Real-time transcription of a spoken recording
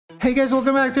Hey guys,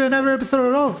 welcome back to another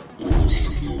episode of...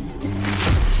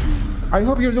 I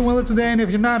hope you're doing well today, and if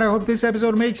you're not, I hope this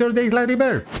episode makes your day slightly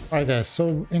better. Alright guys,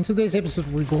 so in today's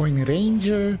episode we're going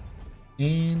Ranger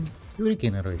and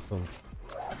Hurricane Rifle.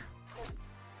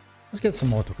 Let's get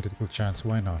some auto critical chance,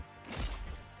 why not?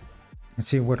 Let's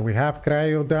see what we have.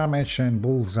 Cryo damage and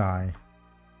bullseye.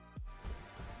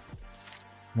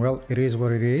 Well, it is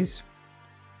what it is.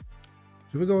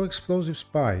 Should we go explosive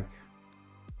spike?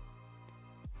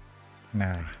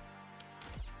 Nah.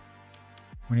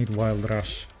 We need wild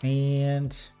rush.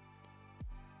 And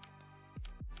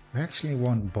we actually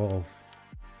want both.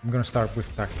 I'm gonna start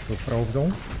with tactical probe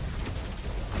though.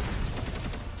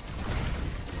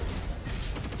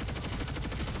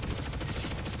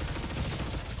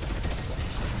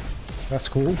 That's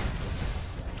cool.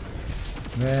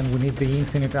 Then we need the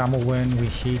infinite ammo when we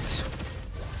hit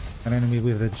an enemy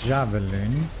with a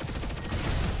javelin.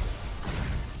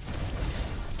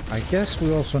 I guess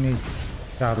we also need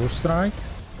Shadow Strike.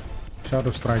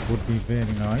 Shadow Strike would be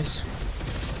very nice.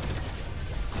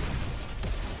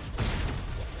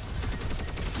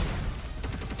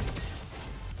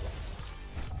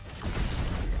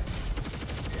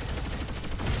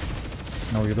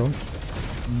 No, you don't.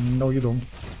 No, you don't.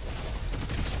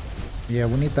 Yeah,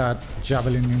 we need that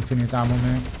javelin infinite ammo,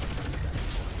 man.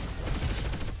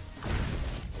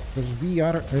 Because we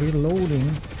are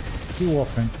reloading too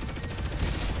often.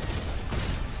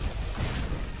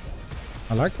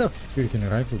 I like the Hurricane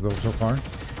Rifle though so far.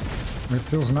 It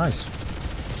feels nice.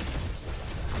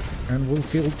 And will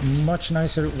feel much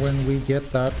nicer when we get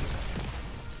that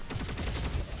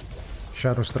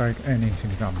Shadow Strike and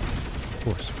infinite ammo. Of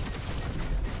course.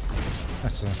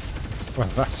 That's well,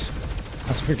 that's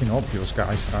freaking obvious,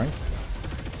 guys, right?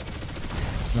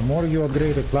 The more you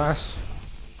upgrade a class,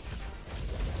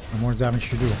 the more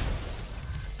damage you do.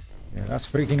 Yeah, that's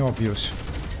freaking obvious.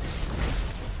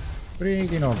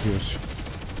 Freaking obvious.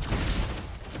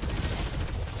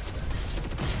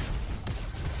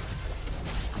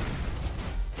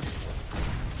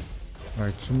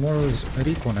 Alright, tomorrow's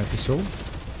recon episode.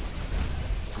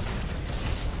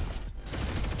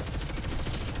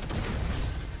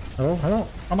 Hello, hello.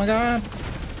 Oh my god.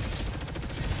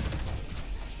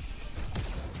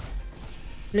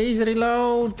 Please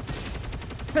reload.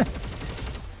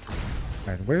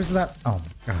 Alright, where's that? Oh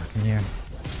my god, man.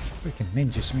 Freaking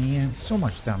ninjas, man. So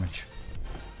much damage.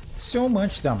 So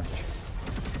much damage.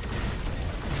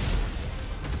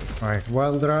 Alright,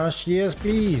 wild rush. Yes,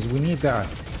 please. We need that.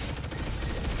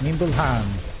 Nimble hand.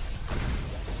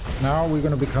 Now we're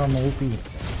gonna become OP.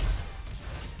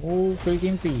 Oh,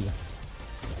 freaking P.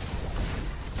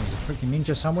 There's a freaking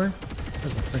ninja somewhere.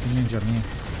 Where's the freaking ninja, man?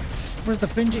 Where's the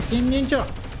freaking ninja?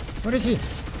 Where is he?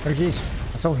 There he is.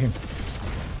 I saw him.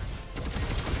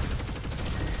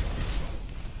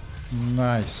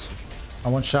 Nice. I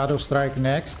want Shadow Strike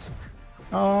next.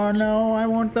 Oh no, I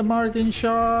want the marking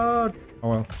shot. Oh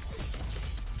well.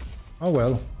 Oh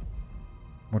well.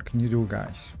 What can you do,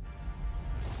 guys?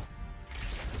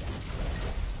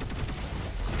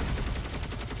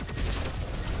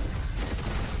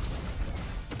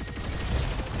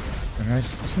 Very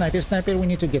nice. Sniper, sniper, we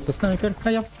need to get the sniper.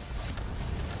 Hiya.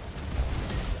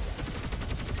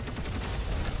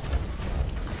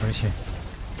 Where is he?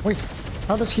 Wait,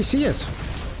 how does he see us?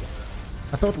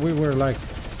 I thought we were like...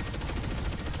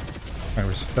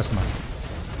 Anyways, that's not.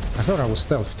 I thought I was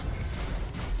stealthed.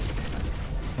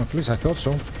 Or at least I thought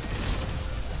so.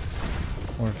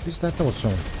 Or at least I thought so.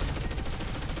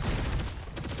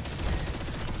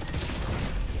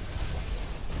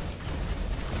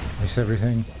 Miss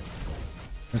everything.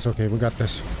 It's okay, we got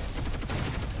this.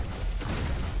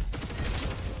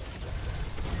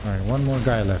 Alright, one more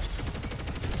guy left.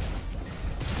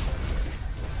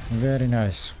 Very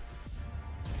nice.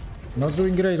 Not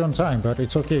doing great on time, but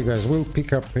it's okay, guys. We'll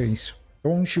pick up pace.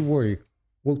 Don't you worry.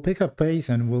 We'll pick up pace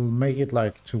and we'll make it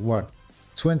like to what?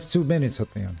 22 minutes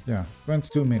at the end. Yeah,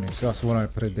 22 minutes. That's what I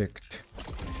predict.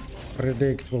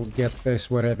 Predict we'll get this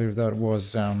whatever that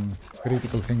was.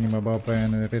 Critical thingamabob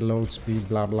and reload speed.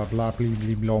 Blah blah blah. Blee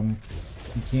blee blom.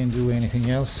 You can't do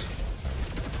anything else.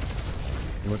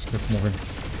 Let's get moving.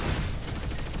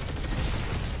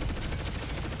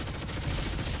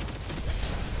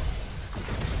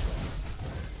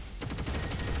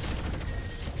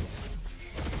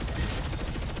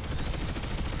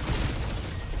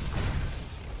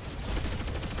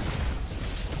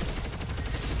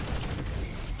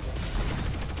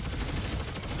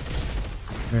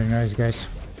 Very nice, guys.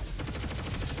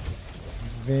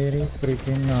 Very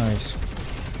freaking nice.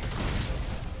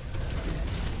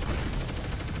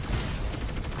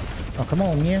 Oh, come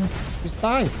on, man. Just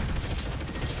die.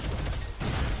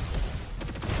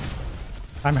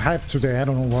 I'm hyped today, I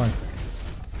don't know why.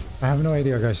 I have no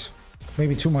idea, guys.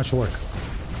 Maybe too much work.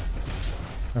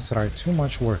 That's right, too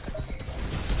much work.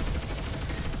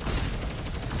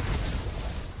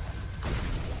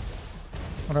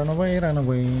 Run away, run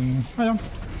away. Hiya.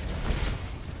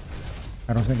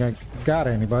 I don't think I got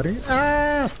anybody.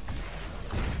 Ah!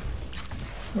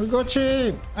 We got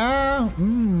you! Ah!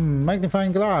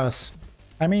 Magnifying glass.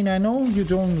 I mean, I know you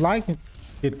don't like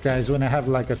it, guys, when I have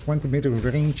like a 20-meter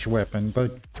range weapon,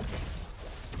 but...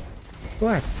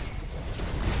 What?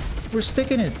 We're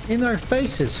sticking it in their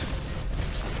faces.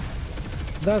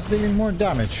 That's dealing more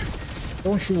damage.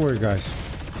 Don't you worry, guys.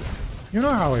 You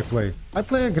know how I play. I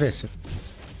play aggressive.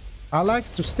 I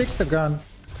like to stick the gun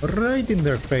right in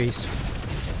their face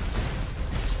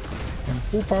and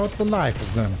poop out the life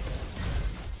of them.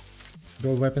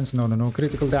 Dual weapons? No, no, no.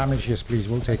 Critical damage? Yes, please.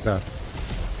 We'll take that.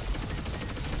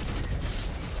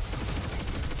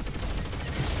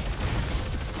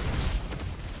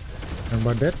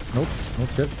 Everybody dead? Nope. Nope,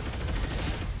 dead.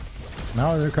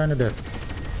 Now they're kind of dead.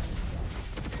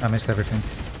 I missed everything.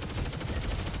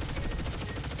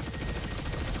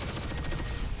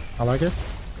 I like it.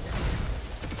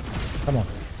 Come on.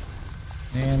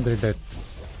 And they're dead.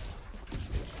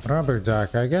 Rubber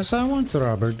duck. I guess I want the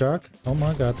rubber duck. Oh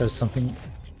my god, there's something...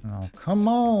 Oh, come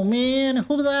on, man.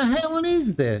 Who the hell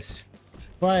is this?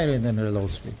 Fire it and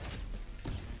reload speed.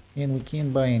 And we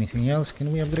can't buy anything else.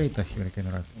 Can we upgrade the hurricane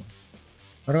rifle?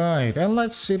 Right, and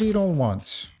let's reroll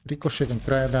once. Ricochet and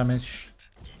cryo damage.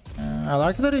 I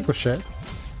like the ricochet.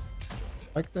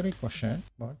 But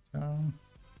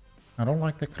I don't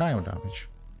like the cryo damage.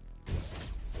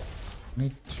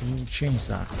 Need to change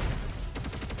that.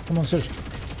 Come on, Serg.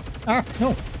 Ah,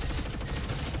 no!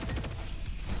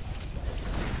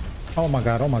 Oh my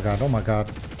god, oh my god, oh my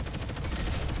god.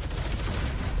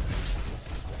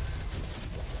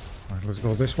 Alright, let's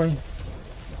go this way.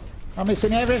 I'm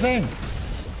missing everything!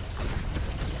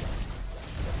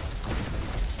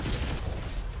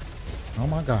 Oh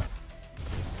my god.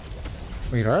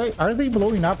 Wait, are they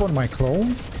blowing up on my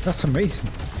clone? That's amazing.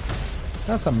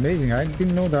 That's amazing. I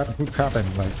didn't know that would happen.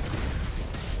 Like,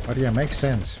 but yeah, makes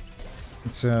sense.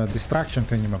 It's a distraction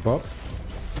thingamabob.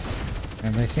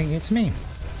 And they think it's me.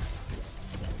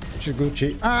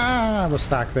 Gucci. Ah, I was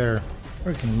stuck there.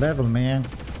 Freaking level, man.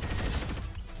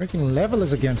 Freaking level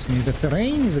is against me. The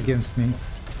terrain is against me.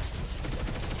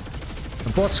 The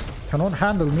bots cannot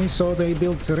handle me, so they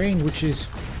build terrain which is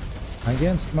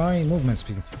against my movement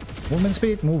speed. Movement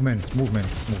speed? Movement.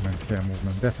 Yeah,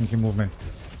 movement. Definitely movement.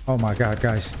 Oh my god,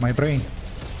 guys. My brain.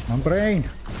 I'm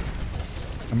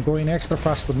going extra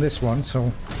fast on this one,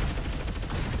 so...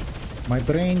 My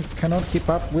brain cannot keep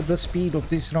up with the speed of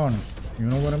this run. You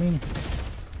know what I mean?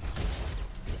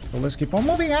 So let's keep on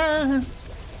moving. Ah!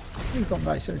 Please don't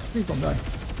die, sir. Please don't die.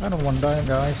 I don't want to die,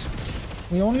 guys.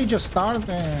 We only just started.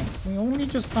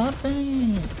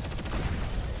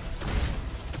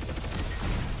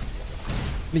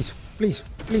 Please.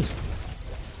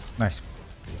 Nice.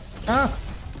 Ah!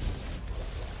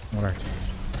 Alright.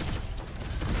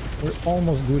 We're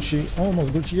almost Gucci.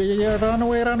 Yeah. Run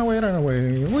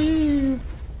away. Whee!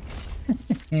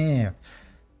 Yeah.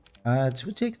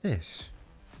 To take this.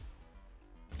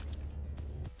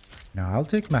 Now I'll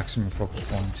take maximum focus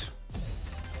points.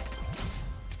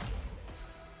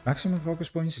 Maximum focus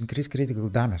points increase critical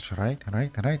damage, right?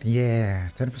 Yeah,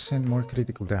 10% more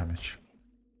critical damage.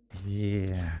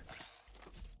 Yeah.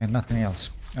 And nothing else.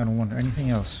 I don't want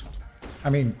anything else. I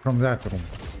mean, from that room.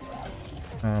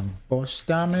 Boss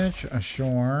damage?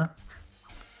 Sure.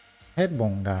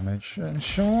 Headbone damage?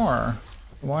 Sure.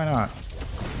 Why not?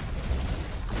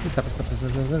 Stop.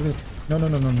 No.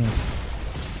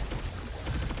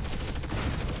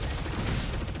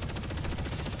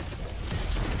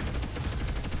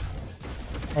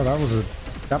 Oh, that was a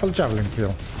double javelin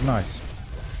kill. Nice.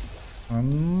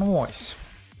 Nice.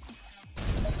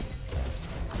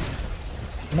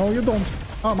 No, you don't.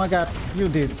 Oh my god, you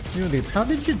did. How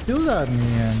did you do that,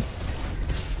 man?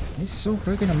 He's so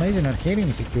freaking amazing at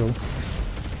hitting to kill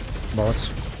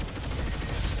bots.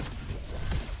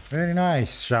 Very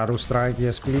nice. Shadow Strike,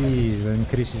 yes please.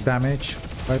 Increases damage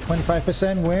by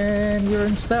 25% when you're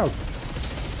in stealth.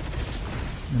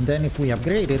 And then if we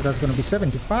upgrade it, that's going to be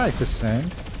 75%.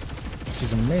 Which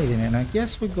is amazing. And I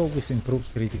guess we go with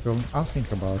improved critical. I'll think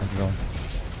about it though.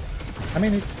 I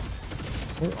mean,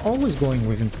 we're always going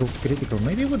with improved critical.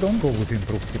 Maybe we don't go with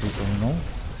improved critical, you know?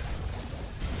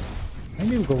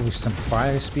 Maybe we go with some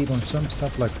fire speed on some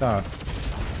stuff like that.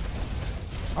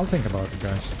 I'll think about it,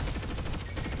 guys.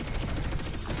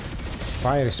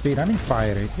 Fire speed, I mean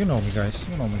fire rate. You know me, guys.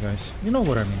 You know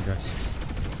what I mean, guys.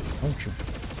 Don't you?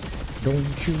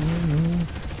 Don't you know?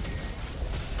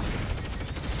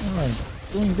 Alright,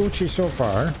 doing Gucci so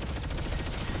far.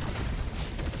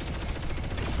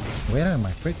 Where are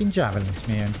my freaking javelins,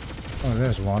 man? Oh,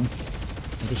 there's one.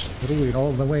 I just threw it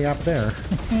all the way up there.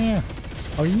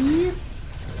 Oh yeah!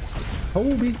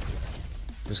 Toby!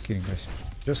 Just kidding, guys.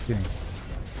 Just kidding.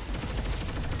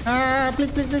 Ah,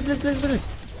 please, please, please, please, please, please.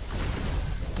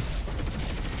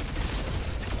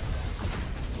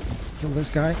 Kill this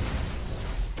guy.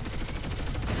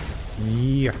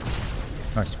 Yeah.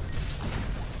 Nice.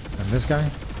 And this guy.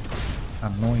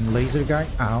 Annoying laser guy.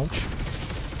 Ouch.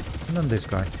 And then this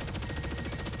guy.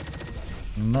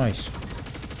 Nice.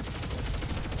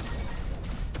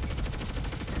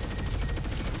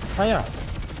 Oh yeah.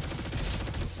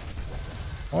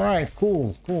 Alright,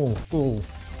 cool, cool, cool.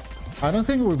 I don't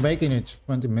think we're making it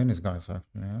 20 minutes, guys,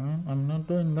 actually. I'm not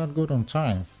doing that good on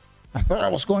time. I thought I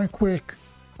was going quick.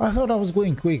 I thought I was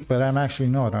going quick, but I'm actually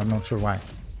not. I'm not sure why.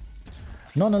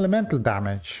 Non-elemental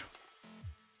damage.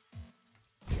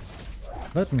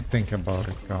 Let me think about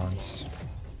it, guys.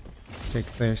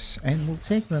 Take this, and we'll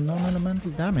take the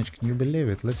non-elemental damage. Can you believe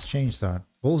it? Let's change that.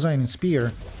 Bullseye and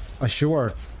spear.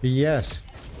 Sure. Yes.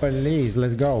 Please,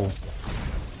 let's go.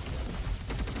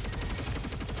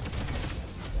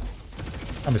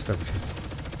 I missed everything.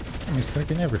 I missed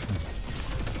freaking everything.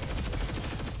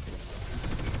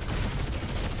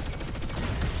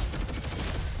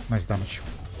 Nice damage.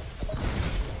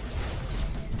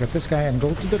 Get this guy and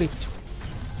go to the rift.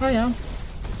 Oh yeah.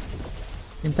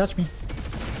 Didn't touch me.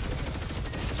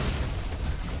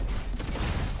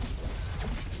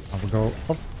 I will go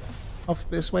up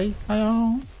this way.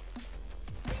 Oh.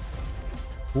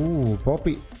 Ooh,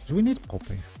 Poppy. Do we need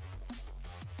Poppy?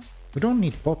 We don't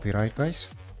need Poppy, right, guys?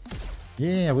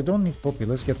 Yeah, we don't need Poppy.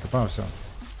 Let's get the power cell.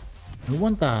 We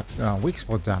want that weak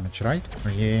spot damage, right? Oh,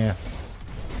 yeah.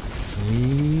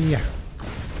 Yeah.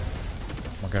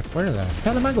 Oh my god, where the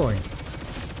hell am I going?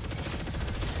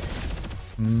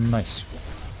 Nice.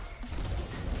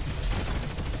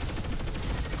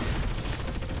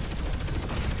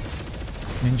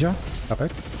 Ninja, stop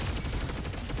it.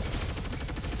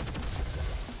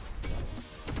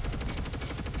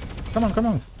 Come on, come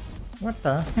on. What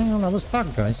the hell? I was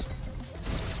stuck, guys.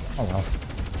 Oh well.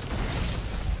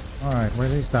 Alright, where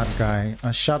is that guy?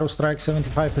 A Shadow Strike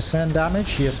 75%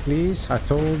 damage? Yes, please. I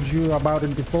told you about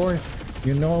it before.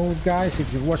 You know, guys,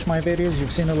 if you watch my videos,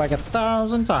 you've seen it like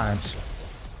 1,000 times.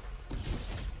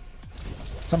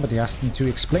 Somebody asked me to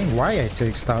explain why I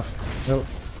take stuff. Well,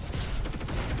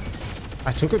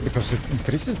 I took it because it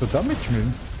increases the damage,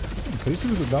 man.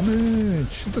 Increases the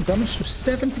damage. The damage to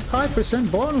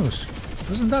 75% bonus.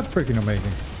 Isn't that freaking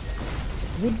amazing?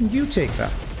 Wouldn't you take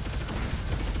that?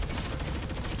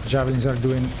 Javelins are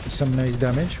doing some nice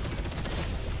damage.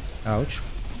 Ouch.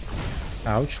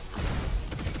 Ouch.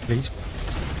 Please.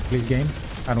 Please, game.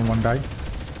 I don't want to die.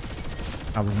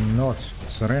 I will not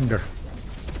surrender.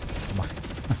 Come on.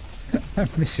 I'm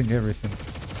missing everything.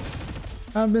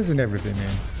 I'm missing everything,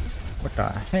 man. What the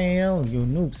hell? You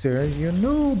noob, Serg. You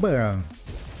noob.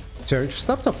 Serg,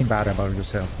 stop talking bad about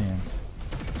yourself, man.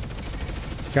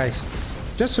 Guys,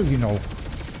 just so you know,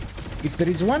 if there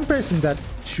is one person that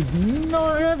should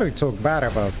not ever talk bad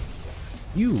about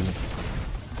you,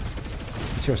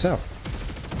 it's yourself.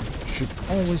 You should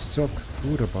always talk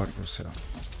good about yourself,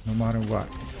 no matter what.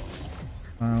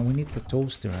 We need the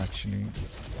toaster, actually.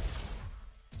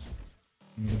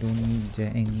 We don't need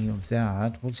any of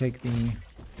that. We'll take the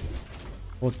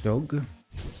hot dog.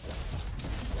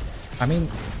 I mean,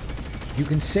 you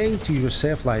can say to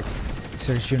yourself, like,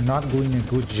 Serge, you're not doing a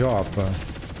good job.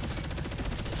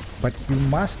 But you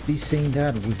must be saying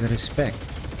that with respect.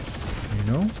 You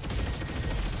know?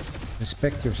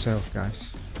 Respect yourself,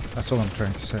 guys. That's all I'm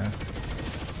trying to say.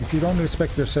 If you don't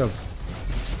respect yourself,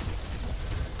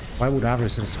 why would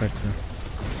others respect you?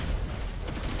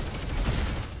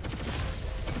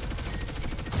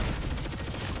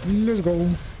 Let's go.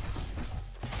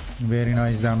 Very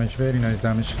nice damage, very nice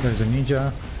damage. There's a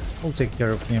ninja. We'll take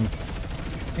care of him.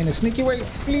 In a sneaky way.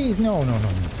 Please, no, no, no,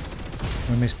 no.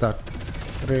 We missed that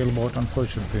railboat,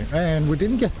 unfortunately. And we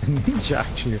didn't get the ninja,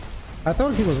 actually. I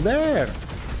thought he was there.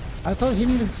 I thought he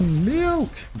needed some milk.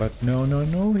 But no, no,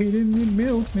 no, he didn't need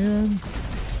milk, man.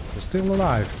 He's still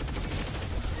alive.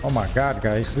 Oh my god,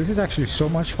 guys. This is actually so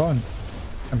much fun.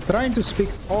 I'm trying to speak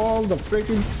all the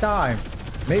freaking time.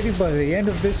 Maybe by the end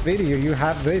of this video, you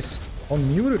have this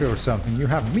unmuted or something. You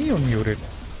have me unmuted.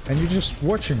 And you're just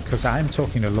watching because I'm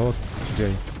talking a lot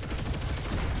today.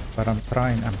 But I'm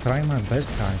trying my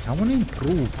best, guys. I want to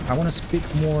improve. I want to speak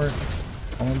more.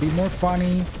 I want to be more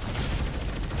funny.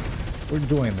 We're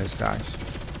doing this, guys.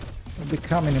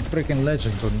 Becoming a freaking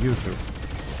legend on YouTube.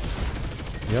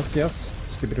 Yes, yes.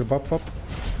 Skip it up, up.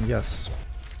 Yes.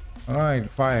 Alright,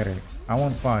 fire it. I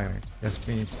want fire it. Yes,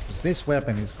 please. Because this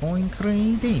weapon is going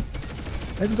crazy.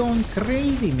 It's going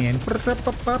crazy, man. Come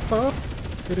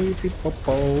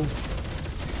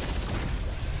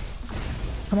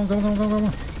on, come on, come on, come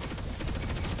on.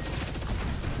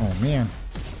 Oh, man.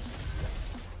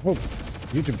 Whoa.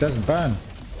 YouTube doesn't ban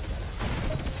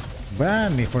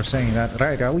me for saying that.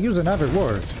 Right, I'll use another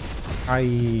word.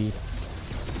 I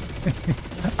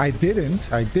didn't.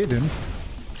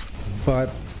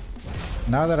 But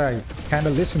now that I kind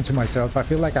of listen to myself, I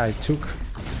feel like I took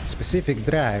specific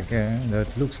drag that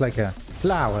looks like a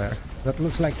flower. That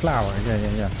looks like flower.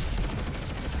 Yeah.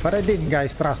 But I didn't,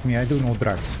 guys. Trust me, I do no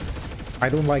drugs. I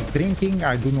don't like drinking.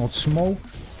 I do not smoke.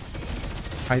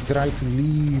 I try to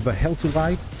live a healthy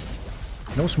life.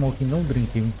 No smoking, no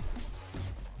drinking.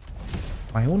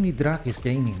 My only drug is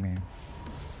gaming, man.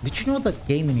 Did you know that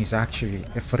gaming is actually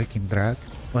a freaking drug?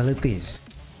 Well, it is.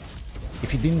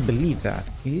 If you didn't believe that,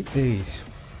 it is.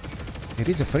 It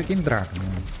is a freaking drug,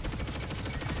 man.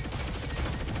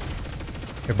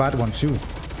 A bad one too.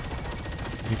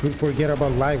 You could forget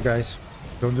about life, guys.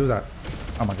 Don't do that.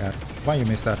 Oh my god. Why you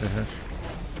missed that?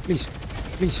 Please.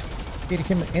 Please. Hit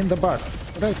him in the butt.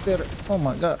 Right there. Oh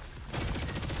my god.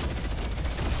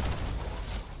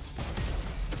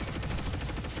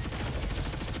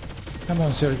 Come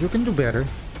on, Serg. You can do better.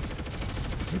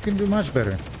 You can do much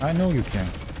better. I know you can.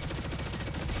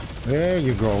 There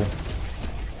you go.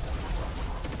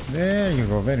 There you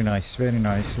go. Very nice. Very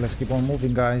nice. Let's keep on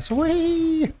moving, guys.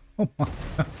 Whee!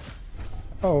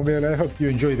 Oh man, I hope you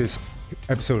enjoy this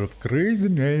episode of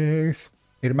Craziness.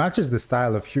 It matches the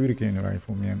style of Hurricane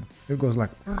rifle, man. It goes like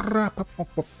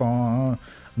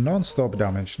non-stop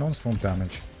damage. Non-stop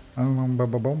damage.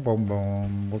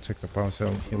 We'll check the power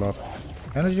cell, heal up.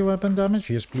 Energy weapon damage,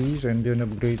 yes please, and then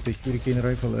upgrade the Hurricane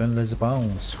rifle and let's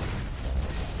bounce.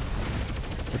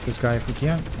 Get this guy if we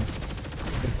can.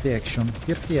 Get the action,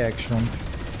 get the action.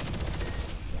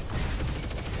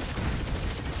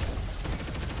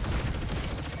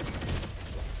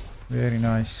 Very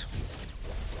nice.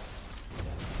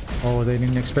 Oh, they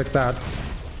didn't expect that.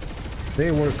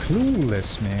 They were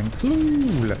clueless, man,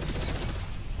 clueless.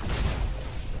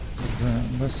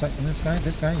 This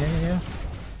guy, yeah.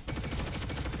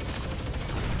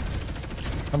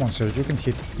 Come on, Serg, you can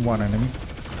hit one enemy.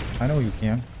 I know you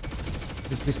can.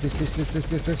 Please.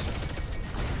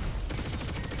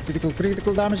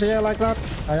 Critical damage, yeah, like that.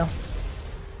 Yeah.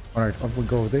 Alright, off we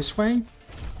go this way.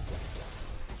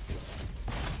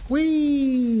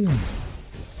 Whee!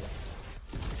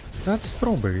 That's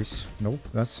strawberries. Nope,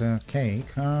 that's a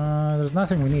cake. There's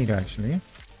nothing we need, actually.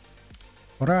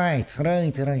 Right.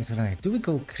 Do we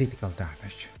go critical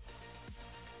damage?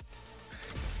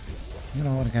 You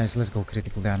know what, guys? Let's go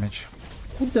critical damage.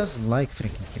 Who doesn't like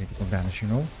freaking critical damage, you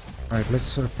know? Alright, let's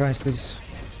surprise these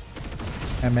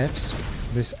MFs.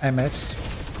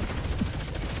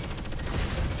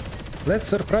 Let's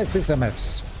surprise these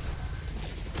MFs.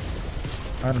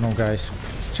 I don't know, guys.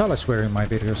 Shall I swear in my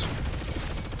videos?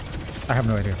 I have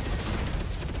no idea.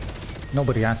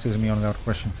 Nobody answers me on that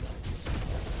question.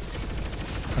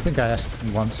 I think I asked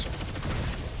you once.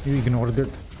 You ignored it.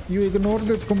 You ignored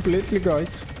it completely,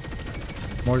 guys.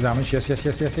 More damage. Yes.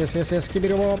 Keep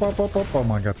it up. Oh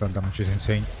my god, that damage is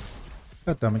insane.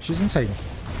 That damage is insane.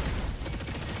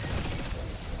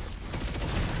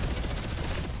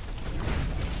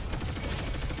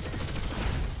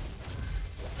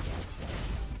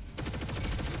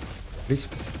 Please.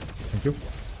 Thank you.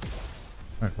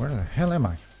 Right, where the hell am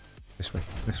I? This way.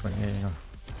 Yeah.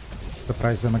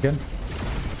 Surprise them again.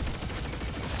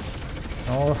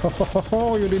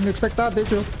 Oh, you didn't expect that,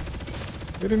 did you?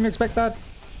 You didn't expect that.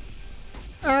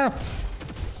 Ah!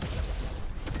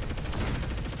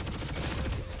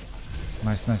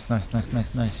 Nice.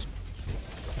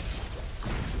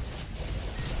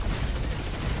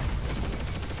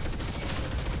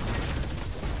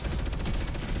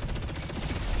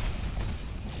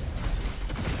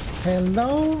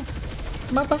 Hello,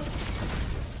 mother.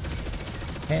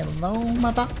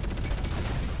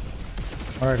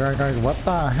 Alright. What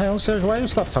the hell, Serg? Why you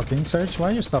stop talking, Serg? Why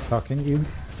you stop talking? You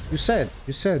said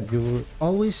you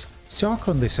always talk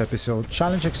on this episode.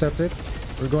 Challenge accepted.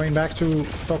 We're going back to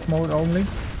talk mode only.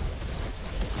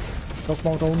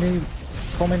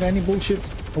 Comment any bullshit.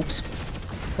 Oops.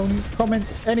 Comment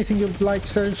anything you'd like,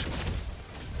 Serg.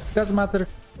 Doesn't matter.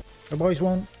 The boys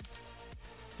won't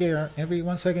care. Every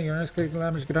 1 second, your next critical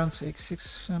damage grants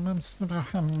 6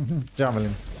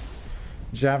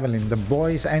 Javelin. The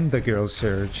boys and the girls,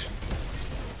 Serg.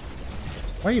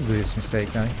 Why you do this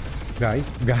mistake, guy? Guy?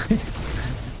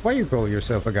 Why you call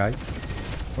yourself a guy?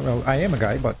 Well, I am a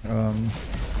guy, but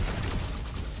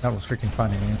that was freaking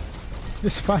funny, man.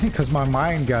 It's funny because my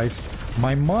mind, guys,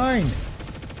 my mind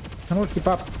cannot keep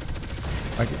up.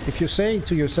 Like, if you say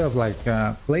to yourself, like,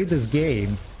 play this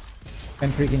game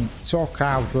and freaking talk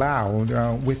out loud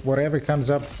with whatever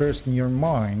comes up first in your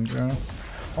mind.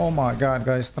 Oh my god,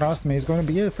 guys, trust me, it's gonna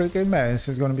be a freaking mess.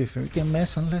 It's gonna be a freaking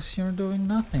mess unless you're doing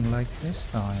nothing like this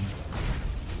time.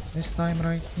 This time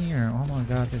right here. Oh my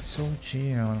god, it's so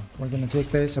chill. We're gonna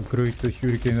take this, upgrade the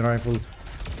Hurricane Rifle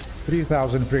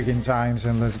 3,000 freaking times,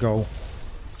 and let's go.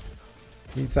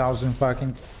 3,000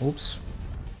 fucking... Oops.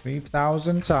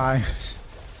 3,000 times.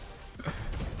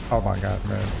 Oh my god,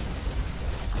 man.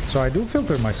 So I do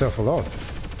filter myself a lot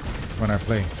when I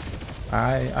play.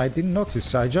 I didn't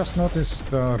notice. I just noticed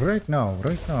right now.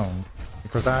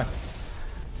 Because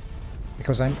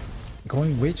I'm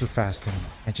going way too fast and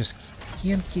I just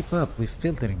can't keep up with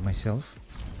filtering myself.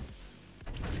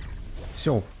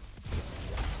 So,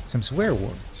 some swear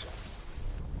words.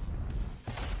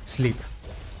 Sleep.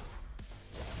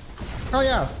 Oh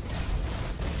yeah!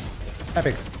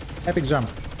 Epic. Epic jump.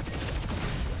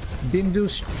 Didn't do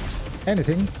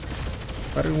anything,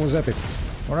 but it was epic.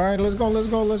 Alright, let's go, let's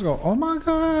go, let's go. Oh my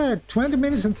god! 20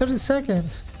 minutes and 30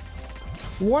 seconds!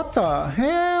 What the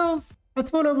hell? I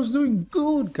thought I was doing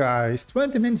good, guys.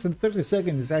 20 minutes and 30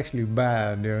 seconds is actually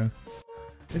bad.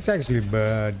 It's actually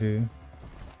bad.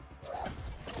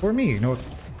 For me, not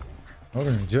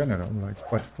in general, like,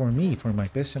 but for me, for my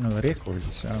personal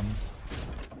records,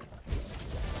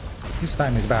 this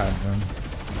time is bad.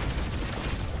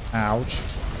 Ouch.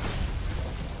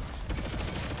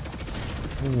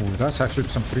 Ooh, that's actually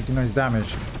some pretty nice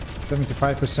damage.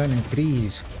 75%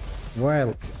 increase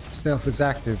while stealth is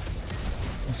active.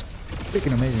 It's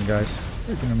freaking amazing, guys.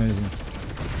 Freaking amazing.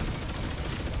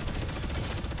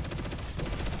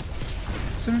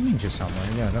 Is there a ninja somewhere?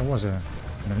 Yeah, there was an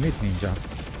elite ninja.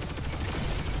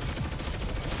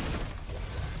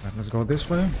 Right, let's go this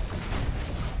way.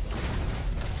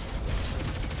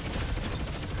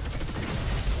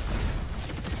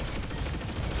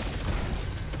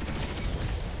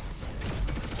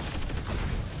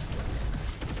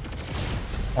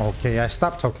 Okay, I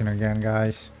stopped talking again,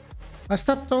 guys. I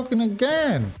stopped talking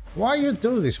again. Why you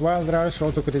do this? While there is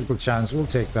auto critical chance, we'll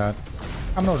take that.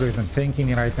 I'm not even thinking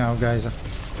it right now, guys.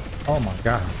 Oh my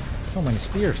god, so many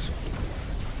spears.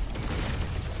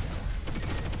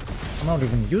 I'm not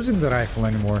even using the rifle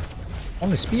anymore.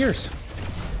 Only spears.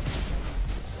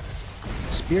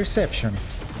 Spearception.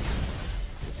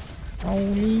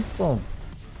 Holy fuck.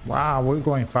 Wow, we're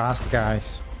going fast,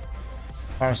 guys.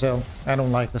 Marcel, I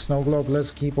don't like the snow globe.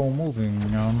 Let's keep on moving.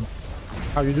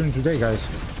 How you doing today, guys?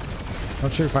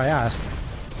 Not sure if I asked.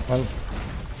 Well,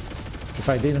 if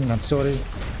I didn't, I'm sorry.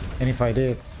 And if I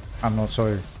did, I'm not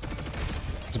sorry.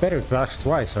 It's better to ask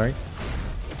twice, right?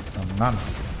 None.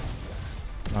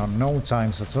 No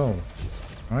times at all.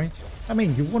 Right? I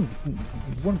mean, you won't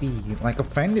be like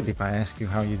offended if I ask you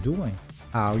how you doing.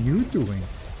 How you doing?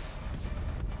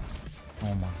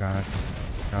 Oh my god.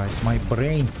 Guys, my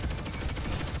brain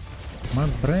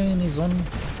is on.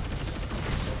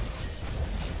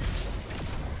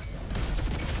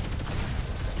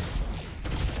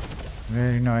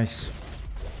 Very nice.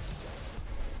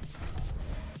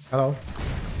 Hello.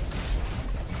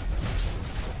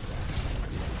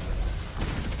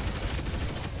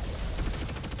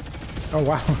 Oh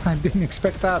wow, I didn't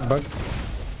expect that, but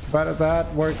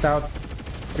that worked out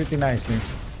pretty nicely.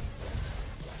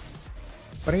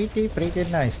 Pretty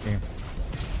nicely.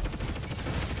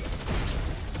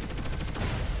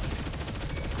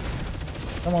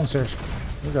 Come on, Serg.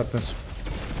 We got this.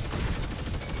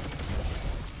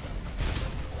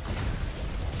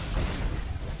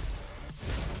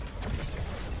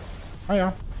 Oh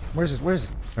yeah. Where is it? Where is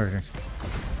it? There it is.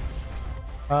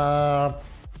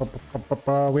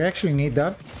 We actually need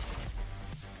that.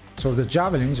 So the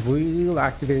javelins will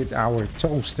activate our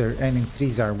toaster and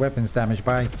increase our weapons damage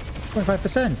by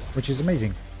 25%, which is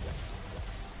amazing.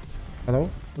 Hello?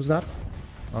 Who's that?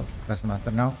 Well, doesn't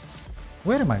matter now.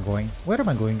 Where am I going? Where am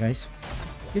I going, guys?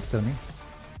 Please tell me.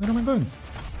 Where am I going?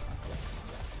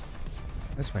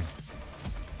 This way.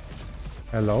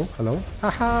 Hello? Hello?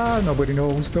 Haha! Nobody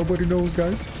knows. Nobody knows,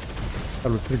 guys.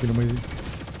 That was freaking amazing.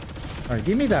 Alright,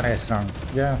 give me that S round.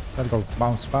 Yeah, let's go.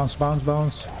 Bounce, bounce, bounce,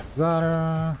 bounce. Is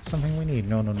that something we need?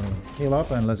 No, no, no. Heal up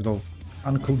and let's go.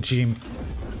 Uncle Jim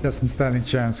doesn't stand a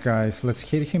chance, guys. Let's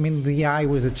hit him in the eye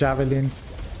with a javelin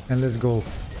and let's go.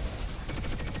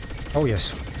 Oh,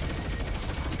 yes.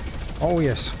 Oh,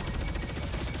 yes.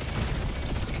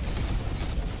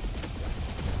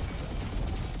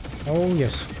 Oh,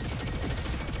 yes.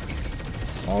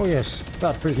 Oh yes,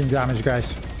 that freaking damage,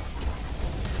 guys.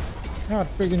 That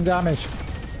freaking damage.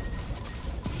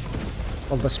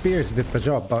 Well, the spears did the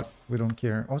job, but we don't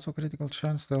care. Auto critical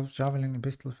chance, stealth, javelin,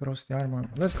 pistol, ferocity, armor.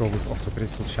 Let's go with auto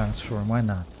critical chance. Sure, why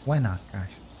not? Why not,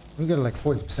 guys? We get like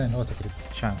 40% auto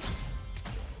critical chance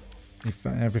if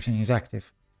everything is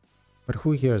active. But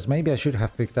who cares? Maybe I should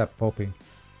have picked up Poppy.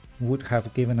 Would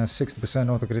have given us 60%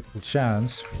 auto critical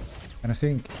chance, and I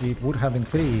think it would have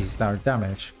increased our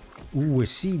damage. Ooh, a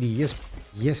CD. Yes,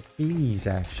 yes, please.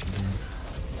 Actually,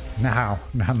 no.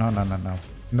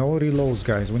 No reloads,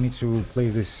 guys. We need to play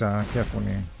this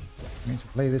carefully. We need to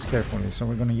play this carefully. So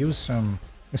we're gonna use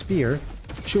a spear,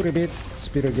 shoot a bit,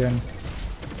 spear again.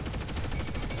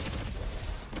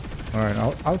 All right,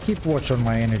 I'll keep watch on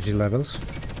my energy levels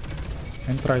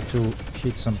and try to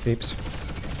hit some pips.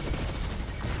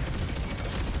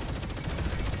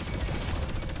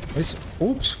 This,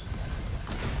 oops,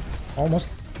 almost.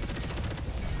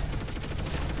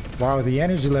 Wow, the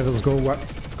energy levels go up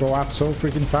so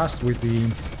freaking fast with the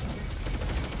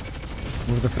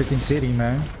freaking city,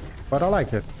 man. But I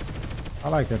like it. I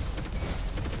like it.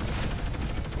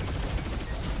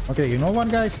 Okay, you know what,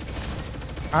 guys?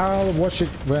 I'll watch it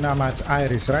when I'm at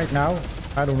Iris. Right now,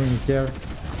 I don't really care.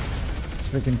 Let's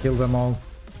freaking kill them all.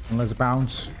 And let's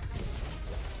bounce.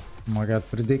 Oh my god,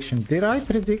 prediction. Did I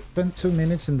predict 2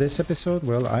 minutes in this episode?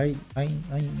 Well, it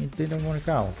didn't work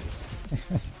out.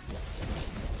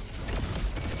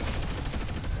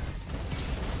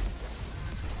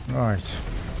 Alright.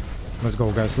 Let's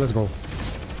go, guys. Let's go.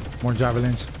 More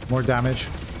javelins. More damage.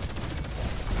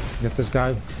 Get this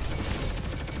guy.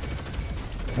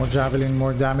 More javelin.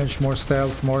 More damage. More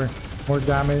stealth. More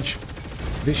damage.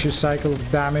 Vicious cycle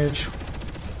of damage.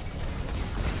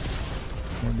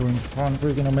 We're doing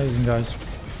freaking amazing, guys.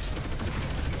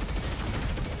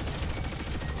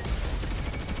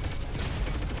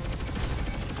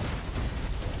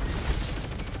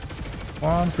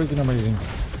 Freaking amazing.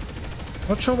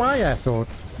 Not sure why I thought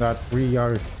that we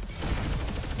are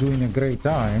doing a great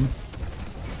time.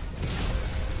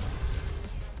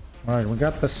 Alright, we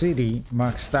got the city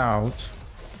maxed out,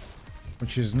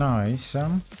 which is nice.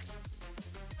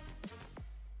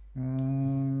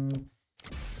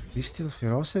 Bestial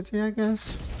ferocity, I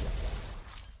guess.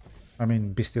 I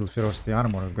mean, bestial ferocity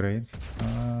armor upgrade.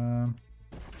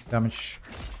 Damage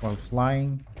while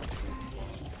flying.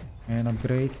 And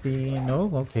upgrade the... No,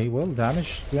 okay, well,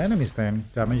 damage to enemies then.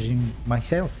 Damaging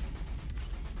myself.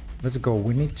 Let's go.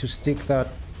 We need to stick that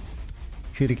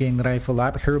hurricane rifle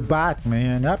up her back,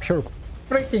 man. Up her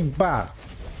freaking back.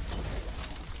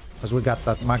 Because we got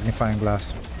that magnifying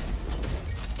glass.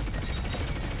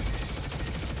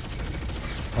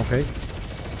 Okay.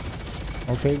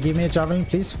 Okay, give me a javelin,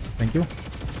 please. Thank you.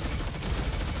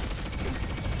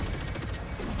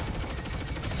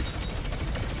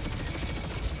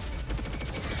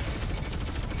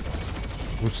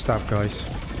 Good stuff, guys.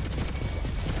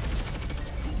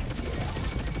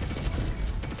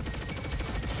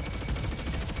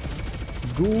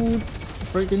 Good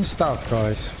freaking stuff,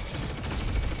 guys.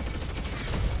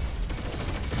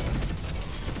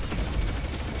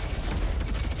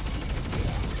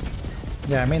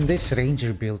 Yeah, I mean, this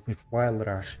ranger build with Wild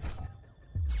Rush.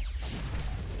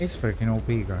 It's freaking OP,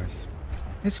 guys.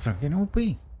 It's freaking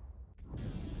OP.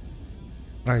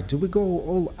 Right, do we go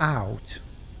all out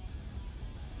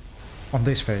on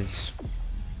this phase?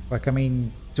 Like, I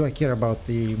mean, do I care about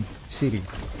the city?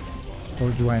 Or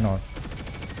do I not?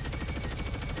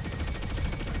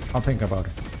 I'll think about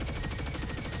it.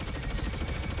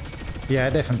 Yeah, I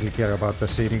definitely care about the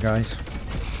city, guys.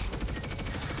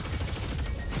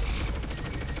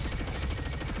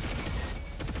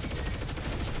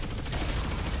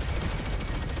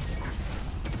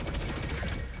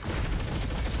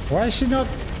 Why is she not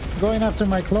going after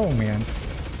my clone, man?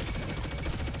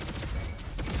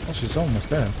 Oh, she's almost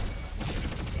there.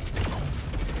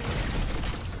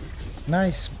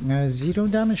 Nice. 0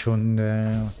 damage on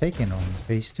taken on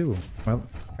phase 2. Well,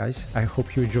 guys, I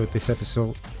hope you enjoyed this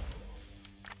episode.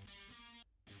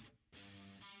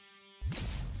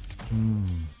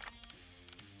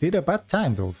 Did a bad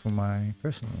time though for my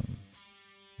personal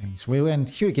things. We went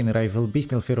Hurricane Rifle,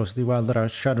 Bestial Ferocity, Wild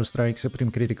Rush, Shadow Strike,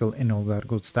 Supreme Critical, and all that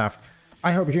good stuff.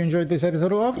 I hope you enjoyed this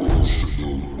episode of...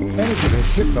 And if you did,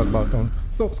 click that button,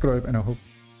 subscribe, and I hope...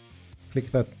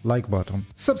 Click that like button,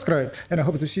 subscribe, and I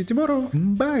hope to see you tomorrow.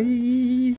 Bye!